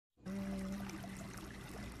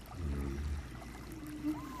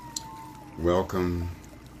Welcome,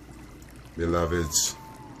 beloveds.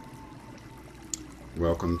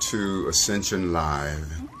 Welcome to Ascension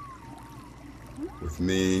Live with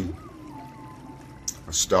me,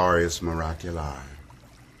 Astarius Miraculii.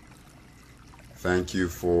 Thank you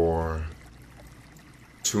for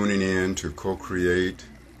tuning in to co-create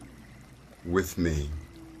with me.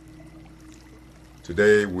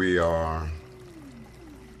 Today we are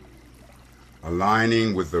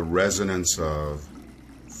aligning with the resonance of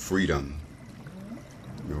freedom.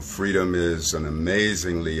 You know, freedom is an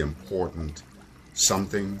amazingly important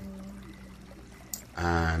something,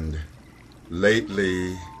 and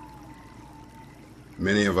lately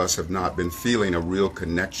many of us have not been feeling a real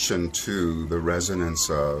connection to the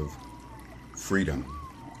resonance of freedom.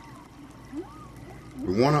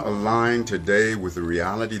 We want to align today with the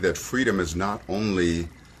reality that freedom is not only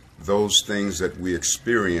those things that we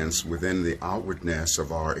experience within the outwardness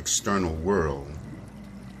of our external world.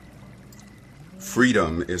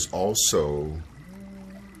 Freedom is also,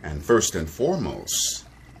 and first and foremost,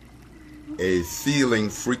 a feeling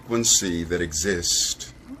frequency that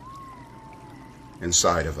exists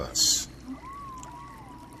inside of us.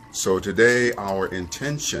 So today our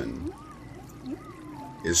intention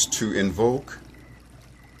is to invoke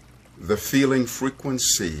the feeling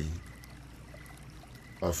frequency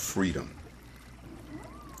of freedom.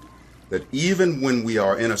 That even when we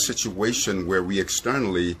are in a situation where we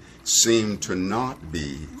externally seem to not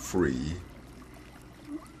be free,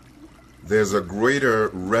 there's a greater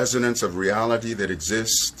resonance of reality that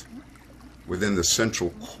exists within the central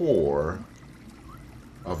core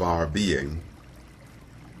of our being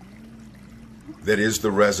that is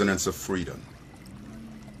the resonance of freedom.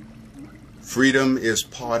 Freedom is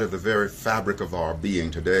part of the very fabric of our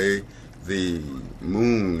being. Today, the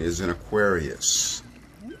moon is in Aquarius,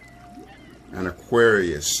 and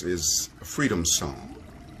Aquarius is a freedom song.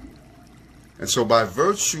 And so by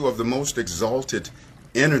virtue of the most exalted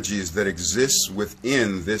energies that exist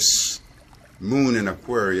within this moon in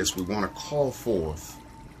Aquarius, we want to call forth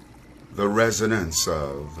the resonance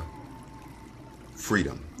of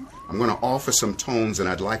freedom. I'm going to offer some tones, and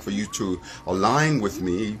I'd like for you to align with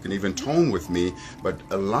me. You can even tone with me, but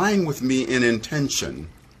align with me in intention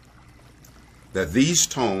that these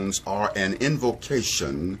tones are an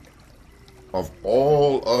invocation of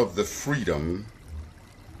all of the freedom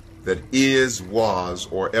that is, was,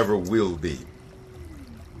 or ever will be.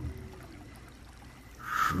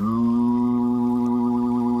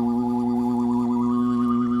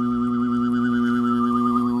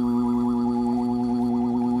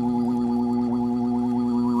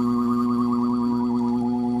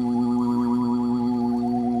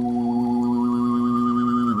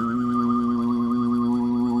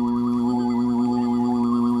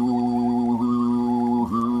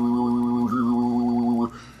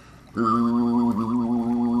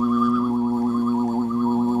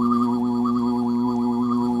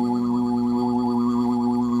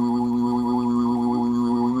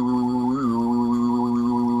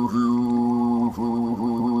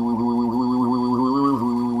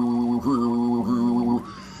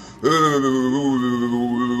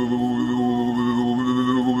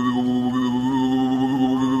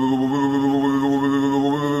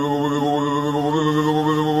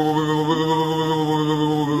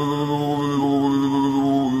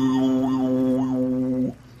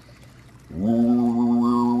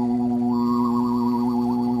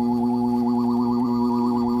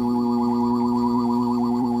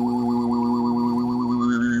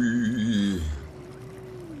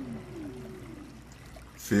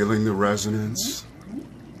 Feeling the resonance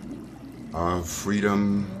of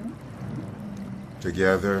freedom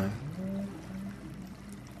together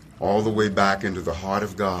all the way back into the heart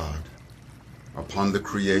of God upon the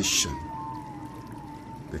creation,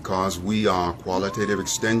 because we are qualitative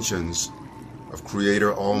extensions of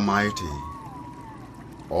Creator Almighty.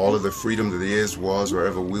 All of the freedom that is, was, or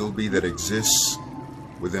ever will be that exists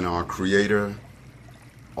within our Creator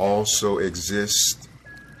also exists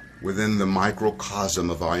within the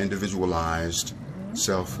microcosm of our individualized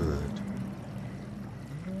selfhood.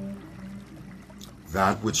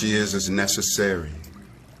 That which is necessary.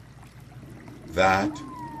 That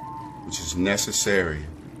which is necessary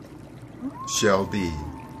shall be.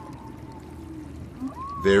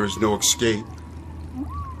 There is no escape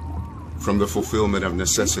from the fulfillment of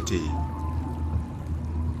necessity.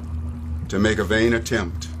 To make a vain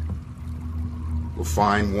attempt will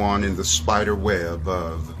find one in the spider web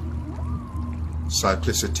of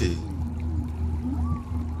cyclicity,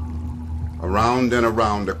 around and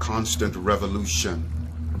around a constant revolution,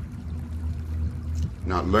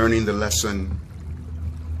 not learning the lesson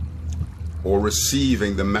or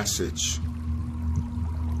receiving the message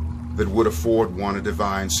that would afford one a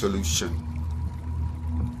divine solution.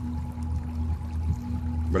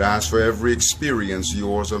 But as for every experience,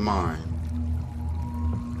 yours or mine,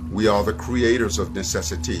 we are the creators of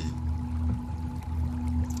necessity.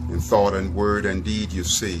 In thought and word and deed, you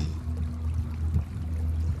see.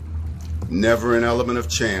 Never an element of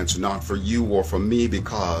chance, not for you or for me,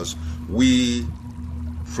 because we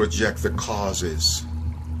project the causes.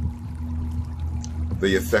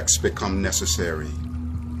 The effects become necessary.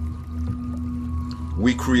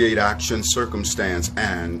 We create action, circumstance,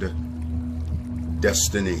 and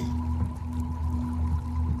destiny.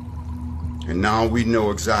 And now we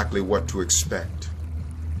know exactly what to expect.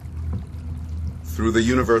 Through the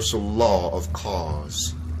universal law of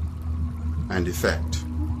cause and effect.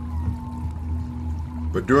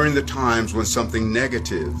 But during the times when something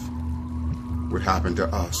negative would happen to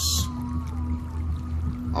us,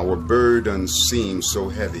 our burdens seem so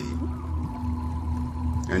heavy,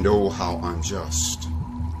 and oh, how unjust.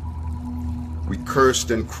 We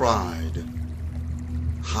cursed and cried,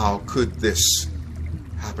 how could this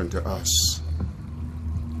happen to us?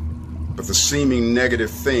 But the seeming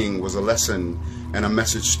negative thing was a lesson and a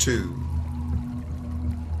message too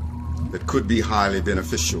that could be highly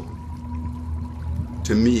beneficial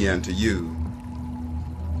to me and to you.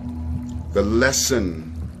 The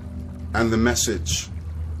lesson and the message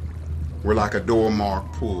were like a door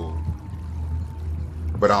marked pull,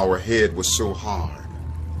 but our head was so hard,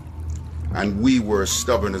 and we were as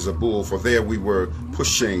stubborn as a bull, for there we were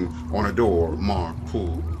pushing on a door marked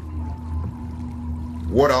pull.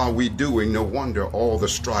 What are we doing? No wonder all the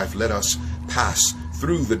strife. Let us pass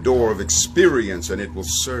through the door of experience, and it will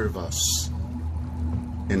serve us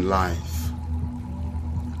in life.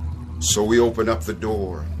 So we open up the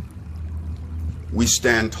door. We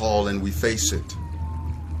stand tall and we face it.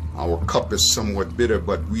 Our cup is somewhat bitter,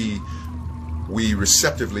 but we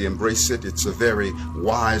receptively embrace it. It's a very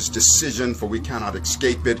wise decision, for we cannot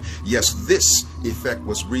escape it. Yes, this effect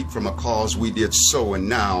was reaped from a cause we did sow, and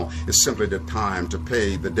now is simply the time to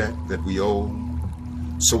pay the debt that we owe.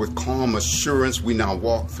 So with calm assurance, we now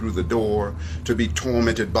walk through the door to be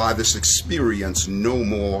tormented by this experience no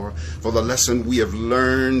more. For the lesson we have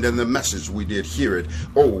learned and the message we did hear it,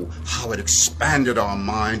 oh, how it expanded our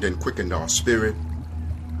mind and quickened our spirit.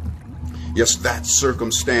 Yes, that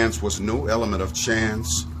circumstance was no element of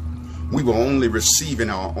chance. We were only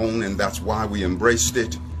receiving our own, and that's why we embraced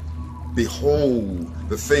it. Behold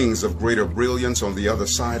the things of greater brilliance on the other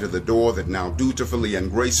side of the door that now dutifully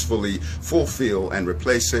and gracefully fulfill and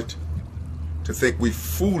replace it. To think we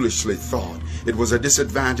foolishly thought it was a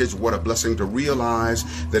disadvantage, what a blessing to realize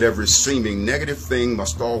that every seeming negative thing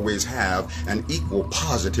must always have an equal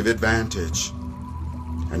positive advantage.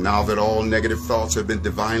 And now that all negative thoughts have been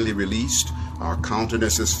divinely released, our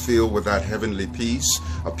countenance is filled with that heavenly peace,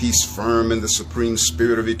 a peace firm in the supreme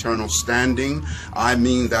spirit of eternal standing. I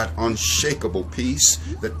mean that unshakable peace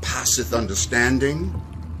that passeth understanding.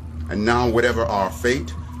 And now whatever our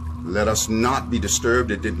fate, let us not be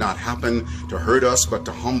disturbed. It did not happen to hurt us, but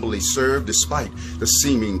to humbly serve despite the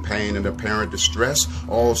seeming pain and apparent distress.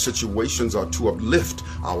 All situations are to uplift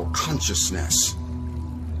our consciousness.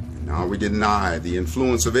 Now we deny the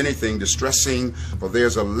influence of anything distressing, for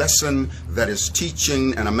there's a lesson that is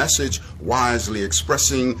teaching and a message wisely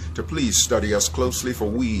expressing. To please study us closely, for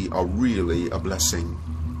we are really a blessing.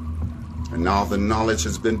 And now the knowledge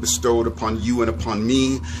has been bestowed upon you and upon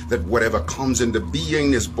me that whatever comes into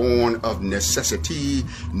being is born of necessity.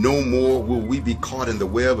 No more will we be caught in the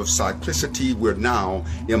web of cyclicity. We're now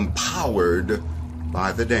empowered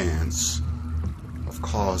by the dance of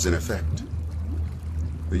cause and effect,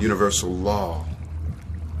 the universal law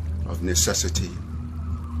of necessity.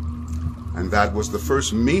 And that was the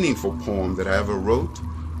first meaningful poem that I ever wrote.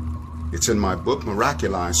 It's in my book,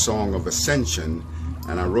 Miraculii, Song of Ascension,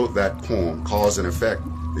 and I wrote that poem, Cause and Effect,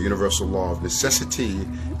 the Universal Law of Necessity,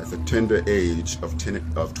 at the tender age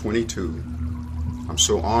of 22. I'm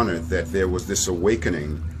so honored that there was this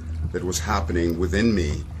awakening that was happening within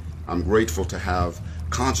me. I'm grateful to have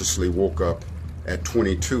consciously woke up at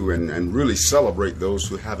 22 and really celebrate those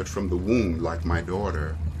who have it from the womb, like my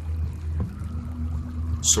daughter.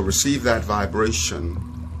 So receive that vibration.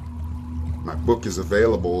 My book is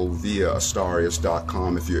available via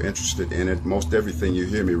Astarius.com if you're interested in it. Most everything you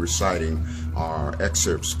hear me reciting are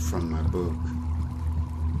excerpts from my book.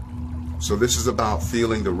 So this is about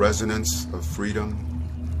feeling the resonance of freedom.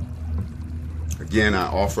 Again, I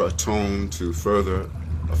offer a tone to further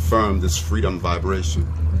affirm this freedom vibration.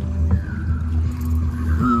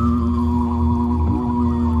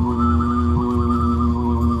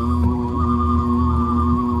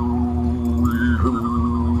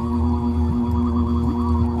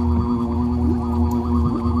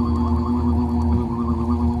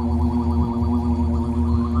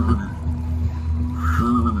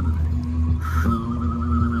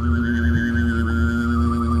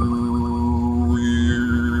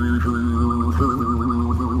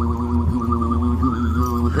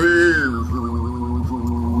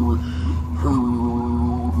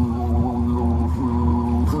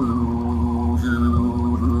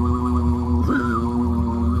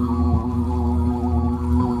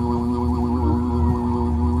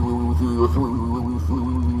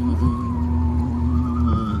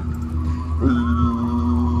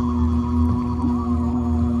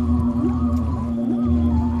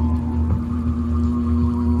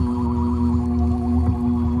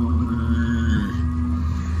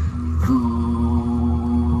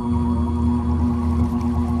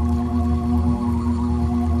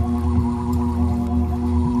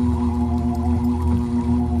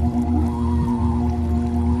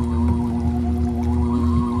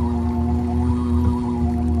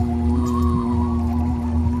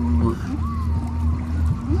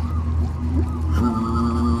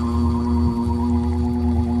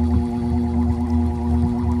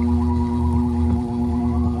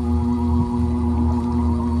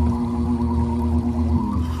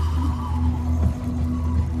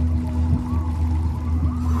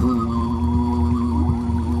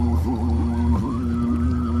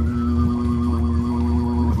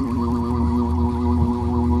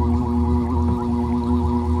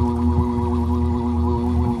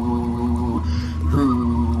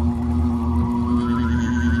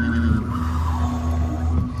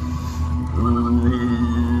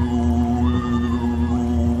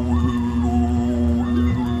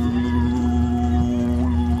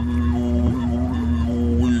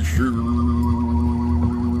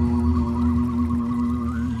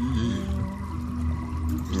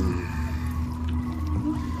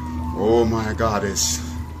 my goddess,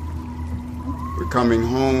 we're coming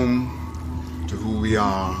home to who we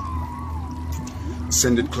are.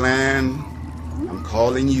 Ascended Clan, I'm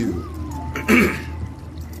calling you.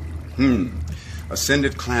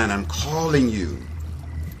 Ascended Clan, I'm calling you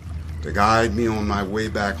to guide me on my way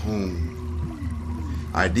back home.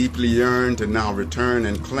 I deeply yearn to now return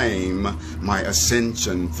and claim my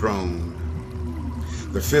Ascension throne.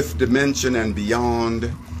 The fifth dimension and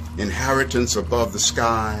beyond, inheritance above the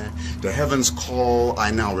sky, to heaven's call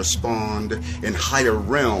I now respond, in higher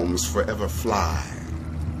realms forever fly.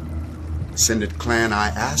 Ascended Clan, I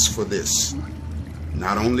ask for this,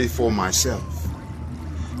 not only for myself.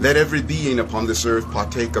 Let every being upon this earth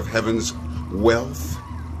partake of heaven's wealth.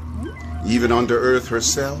 Even under earth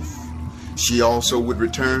herself, she also would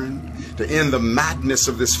return to end the madness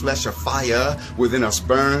of this flesh. A fire within us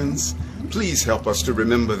burns. Please help us to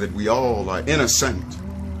remember that we all are innocent.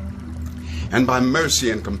 And by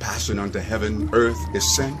mercy and compassion unto heaven, earth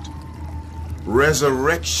is sent.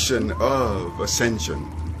 Resurrection of ascension.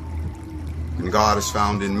 And God is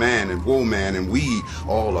found in man and woman, and we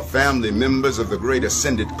all are family members of the great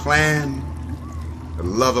Ascended Clan. The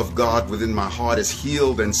love of God within my heart is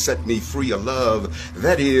healed and set me free. A love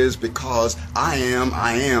that is because I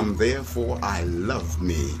am, therefore I love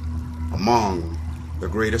me. Among the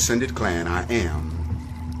great Ascended Clan, I am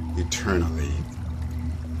eternally.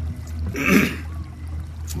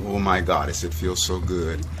 Oh my goddess, it feels so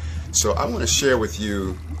good. So I want to share with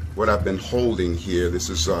you what I've been holding here. This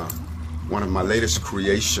is one of my latest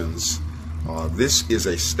creations. This is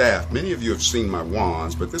a staff. Many of you have seen my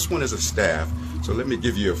wands, but this one is a staff. So let me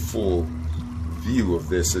give you a full view of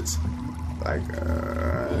this. It's like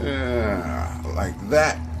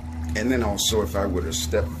that. And then also, if I were to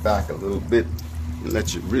step back a little bit and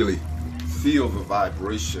let you really feel the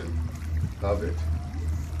vibration of it.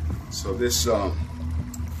 So this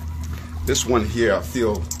one here, I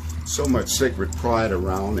feel so much sacred pride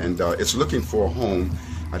around, and it's looking for a home.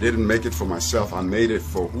 I didn't make it for myself. I made it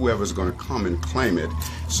for whoever's going to come and claim it.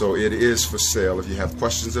 So it is for sale. If you have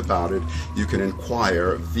questions about it, you can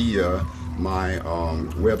inquire via my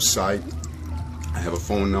website. I have a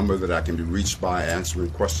phone number that I can be reached by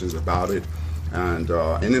answering questions about it. And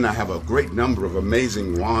then I have a great number of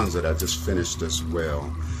amazing wands that I just finished as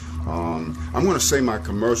well. I'm going to say my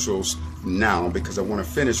commercials now because I want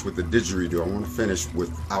to finish with the didgeridoo. I want to finish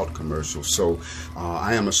without commercials. So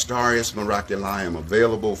I am Astarius Miraculii. I am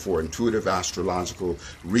available for intuitive astrological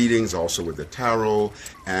readings, also with the tarot,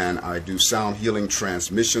 and I do sound healing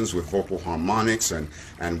transmissions with vocal harmonics and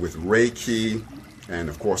with Reiki, and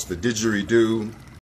of course the didgeridoo.